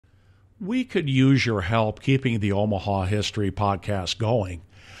We could use your help keeping the Omaha History Podcast going.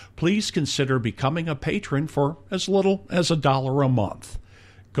 Please consider becoming a patron for as little as $1 a month.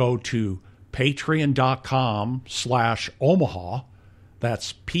 Go to patreon.com/Omaha.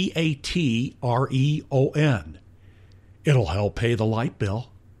 That's Patreon. It'll help pay the light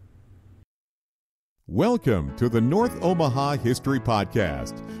bill. Welcome to the North Omaha History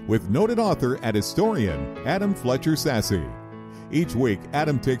Podcast with noted author and historian Adam Fletcher Sassy. Each week,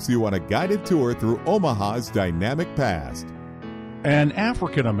 Adam takes you on a guided tour through Omaha's dynamic past. An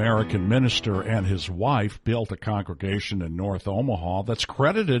African-American minister and his wife built a congregation in North Omaha that's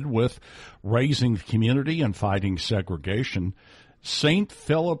credited with raising the community and fighting segregation. St.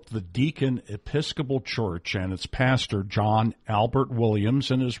 Phillip the Deacon Episcopal Church and its pastor, John Albert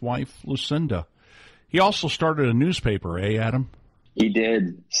Williams, and his wife, Lucinda. He also started a newspaper, Adam? He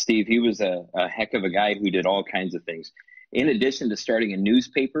did, Steve. He was a heck of a guy who did all kinds of things. In addition to starting a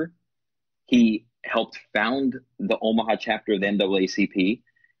newspaper, he helped found the Omaha chapter of the NAACP.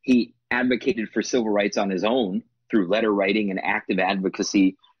 He advocated for civil rights on his own through letter writing and active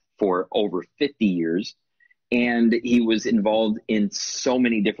advocacy for over 50 years. And he was involved in so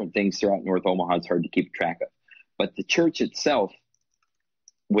many different things throughout North Omaha, it's hard to keep track of. But the church itself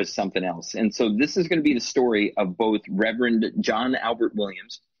was something else. And so this is going to be the story of both Reverend John Albert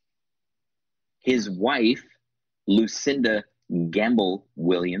Williams, his wife, Lucinda Gamble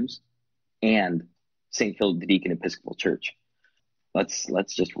Williams, and St. Philip the Deacon Episcopal Church. Let's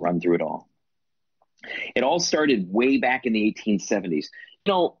just run through it all. It all started way back in the 1870s.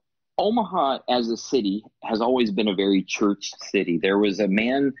 You know, Omaha as a city has always been a very church city. There was a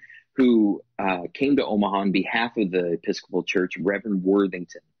man who came to Omaha on behalf of the Episcopal Church, Reverend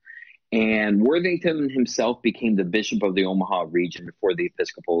Worthington. And Worthington himself became the bishop of the Omaha region for the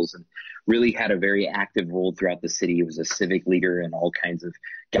Episcopals and really had a very active role throughout the city. He was a civic leader and all kinds of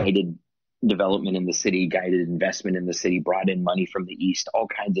guided development in the city, guided investment in the city, brought in money from the East, all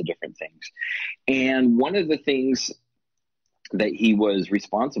kinds of different things. And one of the things that he was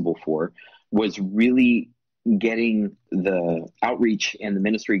responsible for was really getting the outreach and the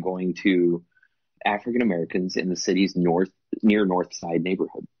ministry going to African Americans in the city's near North Side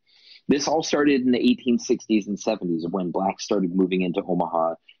neighborhood. This all started in the 1860s and 70s when blacks started moving into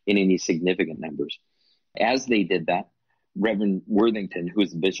Omaha in any significant numbers. As they did that, Reverend Worthington, who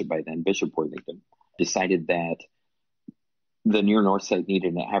was the bishop by then, Bishop Worthington, decided that the near North Side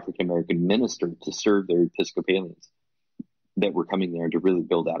needed an African American minister to serve their Episcopalians that were coming there to really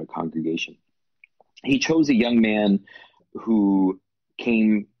build out a congregation. He chose a young man who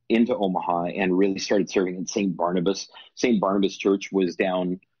came into Omaha and really started serving in St. Barnabas. St. Barnabas Church was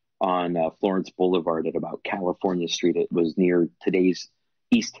down on Florence Boulevard at about California Street. It was near today's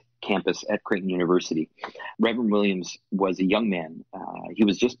East Campus at Creighton University. Reverend Williams was a young man. He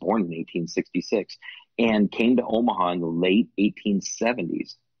was just born in 1866 and came to Omaha in the late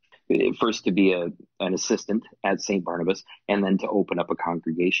 1870s. First to be an assistant at St. Barnabas, and then to open up a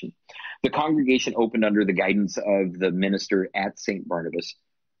congregation. The congregation opened under the guidance of the minister at St. Barnabas,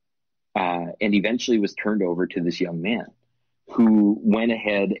 and eventually was turned over to this young man who went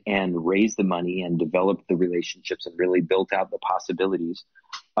ahead and raised the money and developed the relationships and really built out the possibilities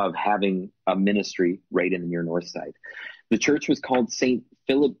of having a ministry right in the near North Side. The church was called St.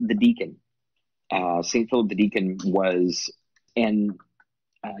 Philip the Deacon. St. Philip the Deacon was an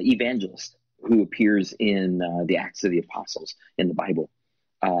evangelist who appears in the Acts of the Apostles in the Bible.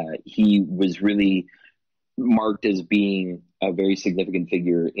 He was really marked as being a very significant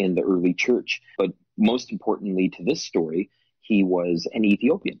figure in the early church. But most importantly to this story, he was an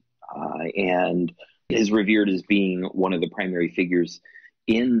Ethiopian and is revered as being one of the primary figures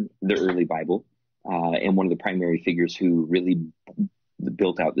in the early Bible and one of the primary figures who really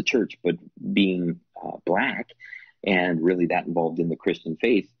built out the church. But being black and really that involved in the Christian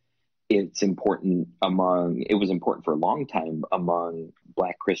faith, it was important for a long time among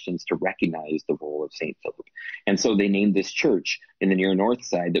black Christians to recognize the role of St. Philip. And so they named this church in the near North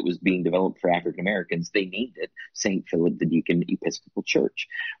Side that was being developed for African Americans. They named it St. Philip the Deacon Episcopal Church.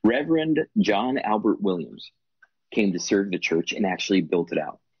 Reverend John Albert Williams came to serve the church and actually built it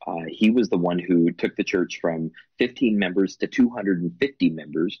out. He was the one who took the church from 15 members to 250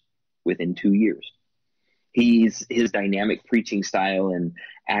 members within 2 years. His dynamic preaching style and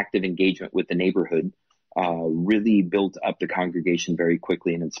active engagement with the neighborhood really built up the congregation very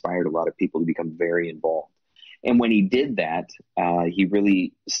quickly and inspired a lot of people to become very involved. And when he did that, he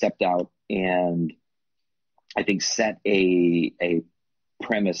really stepped out and I think set a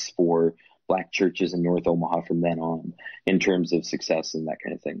premise for black churches in North Omaha from then on in terms of success and that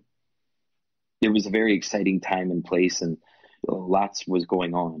kind of thing. It was a very exciting time and place and lots was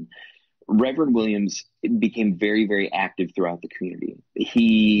going on. Reverend Williams became very, very active throughout the community.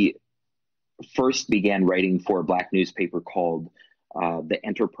 He first began writing for a black newspaper called The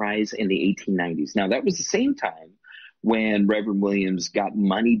Enterprise in the 1890s. Now, that was the same time when Reverend Williams got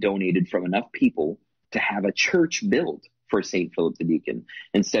money donated from enough people to have a church built for St. Philip the Deacon,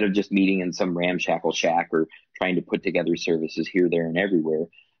 instead of just meeting in some ramshackle shack or trying to put together services here, there, and everywhere.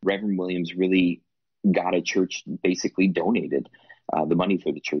 Reverend Williams really got a church basically donated, the money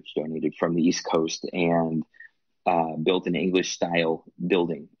for the church donated from the East Coast, and built an English-style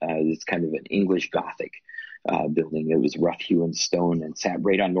building. It's kind of an English Gothic building. It was rough hewn stone and sat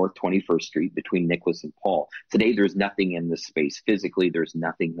right on North 21st Street between Nicholas and Paul. Today, there's nothing in this space. Physically, there's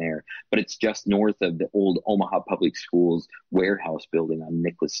nothing there, but it's just north of the old Omaha Public Schools warehouse building on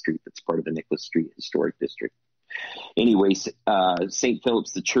Nicholas Street that's part of the Nicholas Street Historic District. Anyways, St.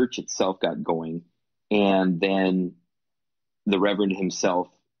 Philip's, the church itself, got going, and then the Reverend himself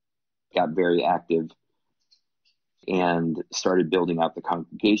got very active and started building out the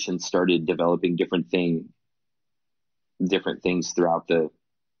congregation, started developing different things throughout the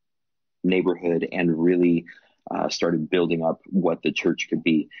neighborhood, and really started building up what the church could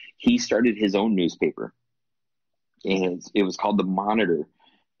be. He started his own newspaper, and it was called The Monitor.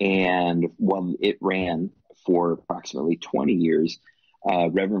 And while it ran for approximately 20 years,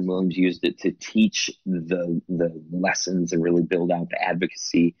 Reverend Williams used it to teach the lessons and really build out the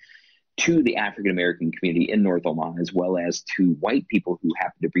advocacy to the African-American community in North Omaha, as well as to white people who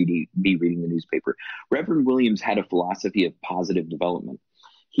happened to be reading the newspaper. Reverend Williams had a philosophy of positive development.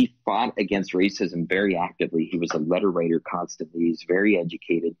 He fought against racism very actively. He was a letter writer constantly. He's very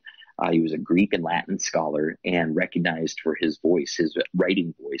educated. He was a Greek and Latin scholar and recognized for his voice, his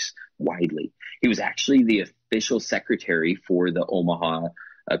writing voice, widely. He was actually the official secretary for the Omaha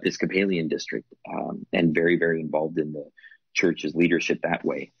Episcopalian district, and very, very involved in the church's leadership that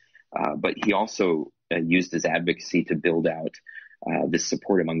way. But he also used his advocacy to build out this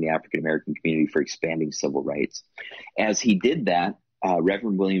support among the African-American community for expanding civil rights. As he did that,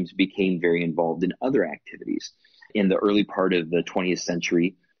 Reverend Williams became very involved in other activities. In the early part of the 20th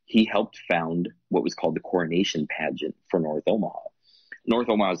century, he helped found what was called the coronation pageant for North Omaha. North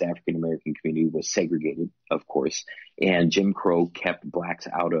Omaha's African-American community was segregated, of course, and Jim Crow kept blacks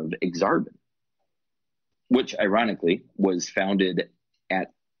out of Exarban, which ironically was founded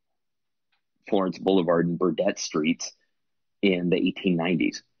at Florence Boulevard and Burdett Streets in the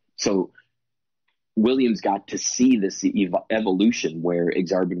 1890s. So Williams got to see this evolution where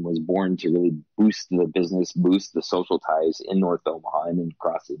Exarban was born to really boost the business, boost the social ties in North Omaha and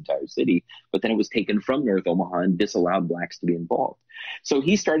across the entire city. But then it was taken from North Omaha and disallowed blacks to be involved. So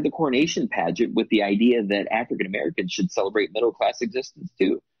he started the coronation pageant with the idea that African Americans should celebrate middle-class existence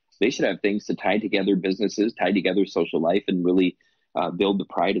too. They should have things to tie together businesses, tie together social life, and really build the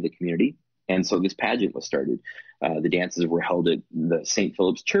pride of the community. And so this pageant was started. The dances were held at the St.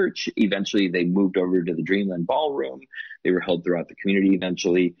 Philip's Church. Eventually, they moved over to the Dreamland Ballroom. They were held throughout the community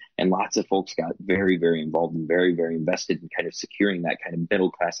eventually. And lots of folks got very, very involved and very, very invested in kind of securing that kind of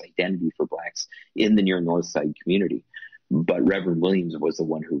middle-class identity for blacks in the near North Side community. But Reverend Williams was the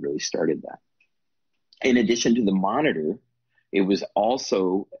one who really started that. In addition to the Monitor, it was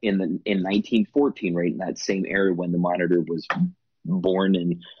also in 1914, right in that same era when the Monitor was born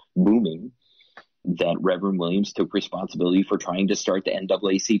and booming, that Reverend Williams took responsibility for trying to start the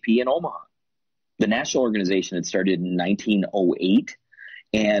NAACP in Omaha. The national organization had started in 1908,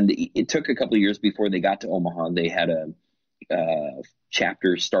 and it took a couple of years before they got to Omaha. They had a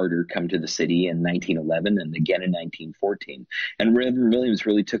chapter starter come to the city in 1911 and again in 1914. And Reverend Williams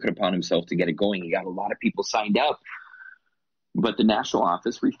really took it upon himself to get it going. He got a lot of people signed up, but the national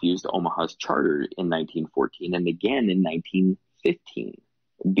office refused Omaha's charter in 1914 and again in 1915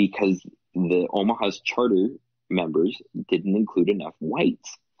 because the Omaha's charter members didn't include enough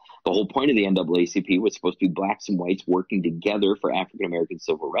whites. The whole point of the NAACP was supposed to be blacks and whites working together for African-American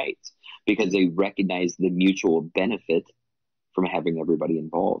civil rights because they recognized the mutual benefit from having everybody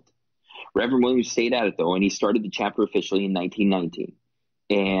involved. Reverend Williams stayed at it, though, and he started the chapter officially in 1919.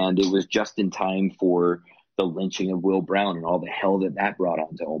 And it was just in time for the lynching of Will Brown and all the hell that brought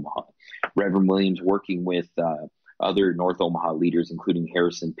on to Omaha. Reverend Williams, working with other North Omaha leaders, including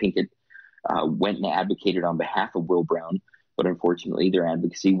Harrison Pinkett, went and advocated on behalf of Will Brown, but unfortunately their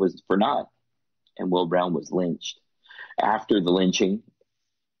advocacy was for naught, and Will Brown was lynched. After the lynching,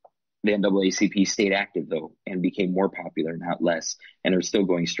 the NAACP stayed active, though, and became more popular, not less, and are still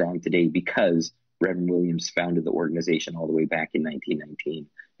going strong today because Reverend Williams founded the organization all the way back in 1919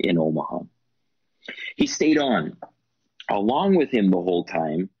 in Omaha. He stayed on. Along with him the whole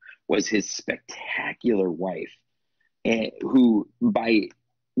time was his spectacular wife, who by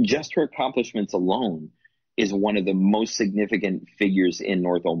just her accomplishments alone is one of the most significant figures in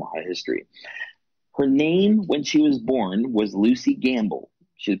North Omaha history. Her name when she was born was Lucy Gamble.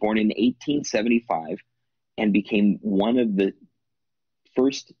 She was born in 1875 and became one of the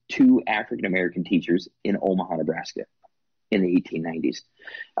first two African-American teachers in Omaha, Nebraska in the 1880s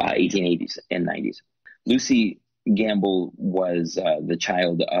and 90s. Lucy Gamble was the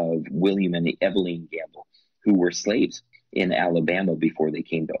child of William and Evelyn Gamble, who were slaves in Alabama before they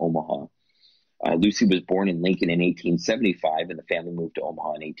came to Omaha. Lucy was born in Lincoln in 1875, and the family moved to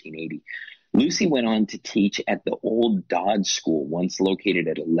Omaha in 1880. Lucy went on to teach at the old Dodge School, once located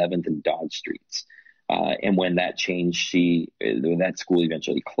at 11th and Dodge Streets. And when that changed, that school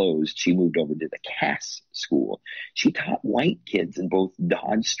eventually closed. She moved over to the Cass School. She taught white kids in both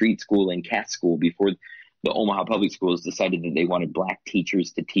Dodge Street School and Cass School before the Omaha Public Schools decided that they wanted black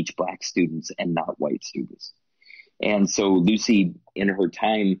teachers to teach black students and not white students. And so Lucy, in her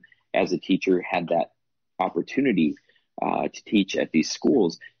time as a teacher, had that opportunity to teach at these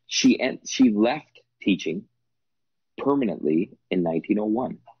schools. She left teaching permanently in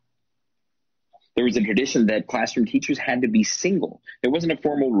 1901. There was a tradition that classroom teachers had to be single. It wasn't a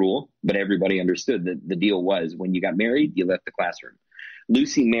formal rule, but everybody understood that the deal was when you got married, you left the classroom.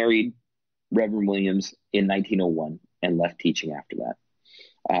 Lucy married Reverend Williams in 1901 and left teaching after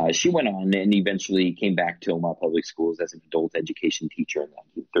that. She went on and eventually came back to Omaha Public Schools as an adult education teacher in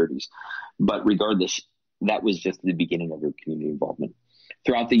the 1930s. But regardless, that was just the beginning of her community involvement.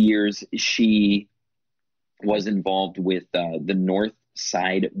 Throughout the years, she was involved with the North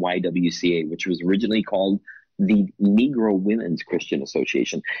Side YWCA, which was originally called the Negro Women's Christian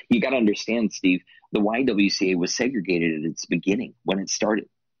Association. You got to understand, Steve, the YWCA was segregated at its beginning when it started.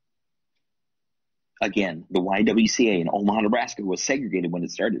 Again, the YWCA in Omaha, Nebraska was segregated when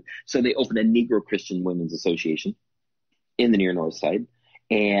it started. So they opened a Negro Christian Women's Association in the near North Side,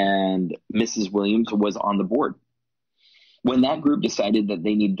 and Mrs. Williams was on the board. When that group decided that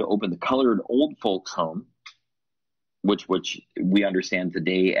they needed to open the Colored Old Folks Home, which we understand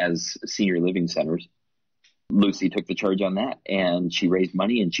today as senior living centers, Lucy took the charge on that, and she raised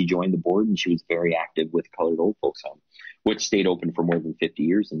money and she joined the board, and she was very active with Colored Old Folks Home, which stayed open for more than 50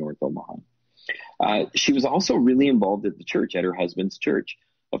 years in North Omaha. She was also really involved at the church, at her husband's church.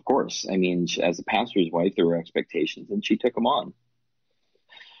 Of course, I mean, as a pastor's wife, there were expectations, and she took them on.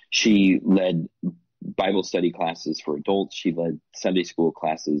 She led Bible study classes for adults. She led Sunday school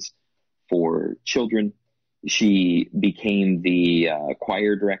classes for children. She became the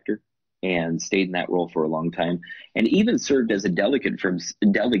choir director and stayed in that role for a long time, and even served as a delegate from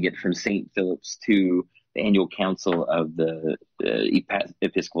St. Phillip's to the annual council of the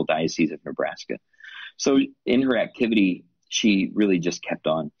Episcopal Diocese of Nebraska. So in her activity, she really just kept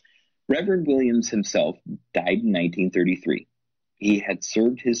on. Reverend Williams himself died in 1933. He had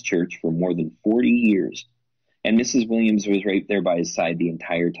served his church for more than 40 years. And Mrs. Williams was right there by his side the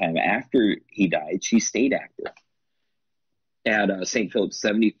entire time. After he died, she stayed active. At St. Philip's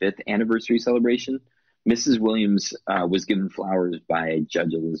 75th anniversary celebration, Mrs. Williams was given flowers by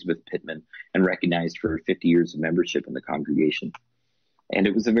Judge Elizabeth Pittman and recognized for her 50 years of membership in the congregation. And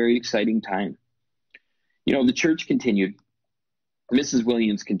it was a very exciting time. You know, the church continued. Mrs.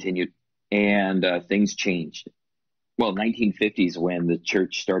 Williams continued, and things changed. Well, 1950s when the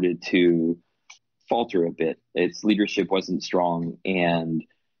church started to falter a bit. Its leadership wasn't strong, and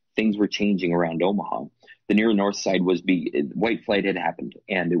things were changing around Omaha. The near north side was white flight had happened,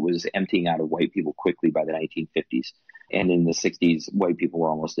 and it was emptying out of white people quickly by the 1950s. And in the 60s, white people were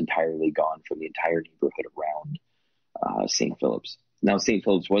almost entirely gone from the entire neighborhood around St. Philip's. Now, St.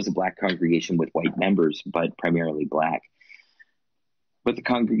 Philip's was a black congregation with white members, but primarily black. But the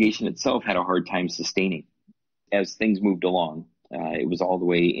congregation itself had a hard time sustaining. As things moved along, it was all the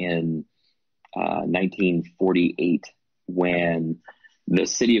way in 1948 when the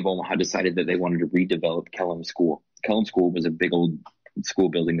city of Omaha decided that they wanted to redevelop Kellum School. Kellum School was a big old school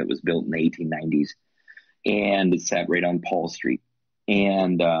building that was built in the 1890s, and it sat right on Paul Street.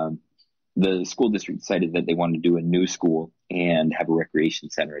 And the school district decided that they wanted to do a new school and have a recreation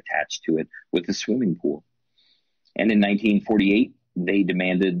center attached to it with a swimming pool. And in 1948,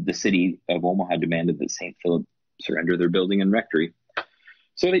 the city of Omaha demanded that St. Philip surrender their building and rectory.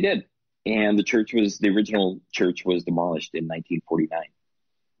 So they did. And the original church was demolished in 1949.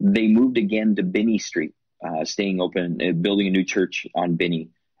 They moved again to Binney Street, staying open, building a new church on Binney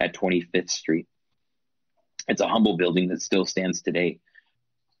at 25th Street. It's a humble building that still stands today.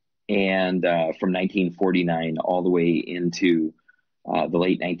 And from 1949 all the way into the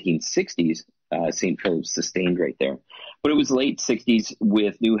late 1960s, St. Philip's sustained right there. But it was the late 60s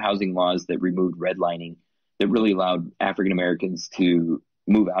with new housing laws that removed redlining that really allowed African Americans to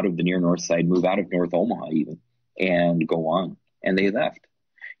move out of the near north side, move out of North Omaha even, and go on. And they left.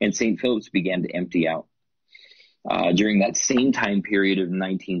 And St. Philip's began to empty out. During that same time period of the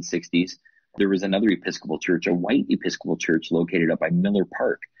 1960s, there was another Episcopal church, a white Episcopal church located up by Miller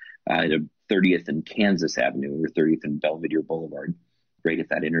Park at 30th and Kansas Avenue, or 30th and Belvedere Boulevard, right at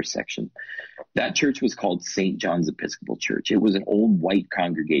that intersection. That church was called St. John's Episcopal Church. It was an old white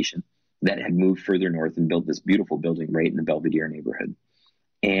congregation that had moved further north and built this beautiful building right in the Belvedere neighborhood.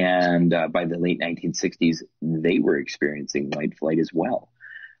 And by the late 1960s, they were experiencing white flight as well.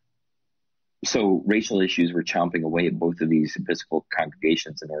 So racial issues were chomping away at both of these Episcopal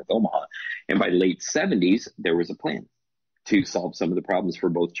congregations in North Omaha. And by the late 70s, there was a plan to solve some of the problems for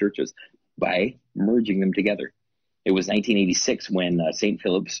both churches by merging them together. It was 1986 when St.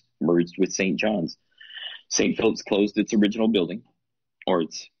 Philip's merged with St. John's. St. Philip's closed its original building, or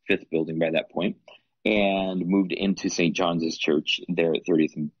its fifth building by that point, and moved into St. John's church there at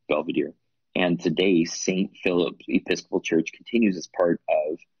 30th and Belvedere. And today, St. Philip's Episcopal Church continues as part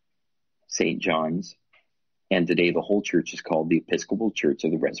of St. John's, and today the whole church is called the Episcopal Church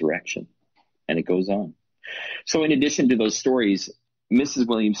of the Resurrection, and it goes on. So in addition to those stories, Mrs.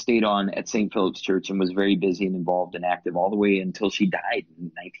 Williams stayed on at St. Philip's Church and was very busy and involved and active all the way until she died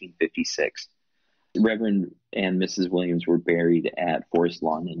in 1956. Reverend and Mrs. Williams were buried at Forest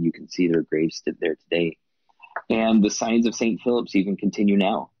Lawn, and you can see their graves there today. And the signs of St. Philip's even continue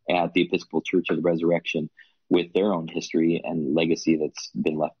now at the Episcopal Church of the Resurrection, with their own history and legacy that's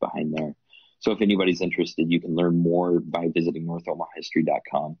been left behind there. So if anybody's interested, you can learn more by visiting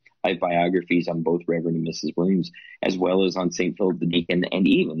NorthOmahaHistory.com. I have biographies on both Reverend and Mrs. Williams, as well as on St. Philip the Deacon, and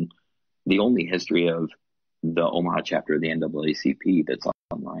even the only history of the Omaha chapter of the NAACP that's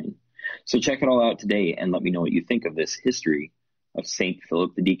online. So check it all out today and let me know what you think of this history of St.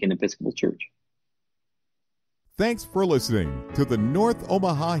 Philip the Deacon Episcopal Church. Thanks for listening to the North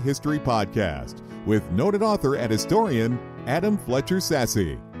Omaha History Podcast with noted author and historian Adam Fletcher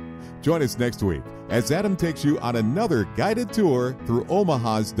Sassy. Join us next week as Adam takes you on another guided tour through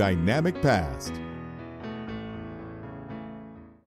Omaha's dynamic past.